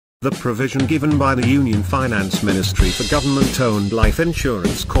The provision given by the Union Finance Ministry for government-owned life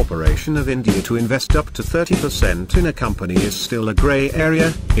insurance corporation of India to invest up to 30% in a company is still a grey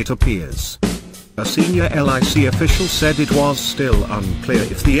area, it appears. A senior LIC official said it was still unclear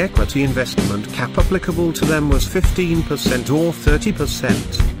if the equity investment cap applicable to them was 15% or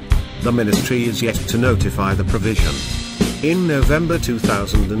 30%. The ministry is yet to notify the provision. In November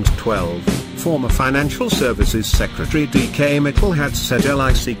 2012, former Financial Services Secretary D K Mittal had said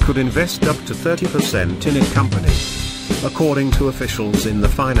LIC could invest up to 30% in a company. According to officials in the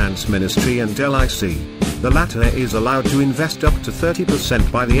Finance Ministry and LIC, the latter is allowed to invest up to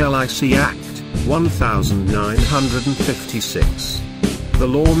 30% by the LIC Act, 1956. The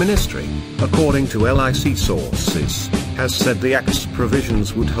Law Ministry, according to LIC sources, has said the Act's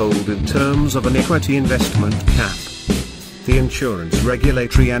provisions would hold in terms of an equity investment cap. The Insurance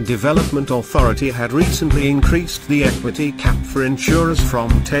Regulatory and Development Authority had recently increased the equity cap for insurers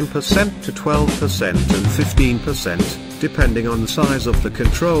from 10% to 12% and 15%, depending on the size of the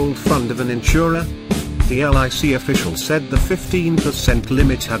controlled fund of an insurer. The LIC official said the 15%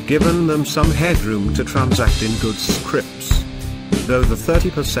 limit had given them some headroom to transact in goods scrips. Though the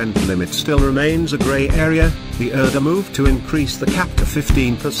 30% limit still remains a grey area, the Irda move to increase the cap to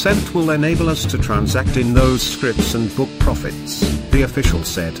 15% will enable us to transact in those scrips and book profits, the official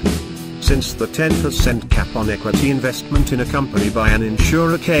said. Since the 10% cap on equity investment in a company by an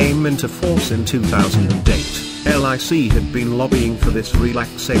insurer came into force in 2008, LIC had been lobbying for this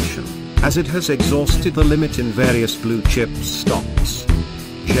relaxation, as it has exhausted the limit in various blue-chip stocks.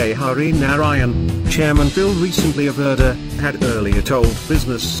 J. Hari Narayan, chairman till recently of Irda, had earlier told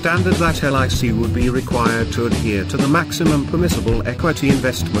Business Standard that LIC would be required to adhere to the maximum permissible equity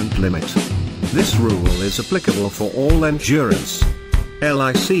investment limit. This rule is applicable for all insurers.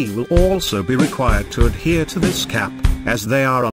 LIC will also be required to adhere to this cap, as they are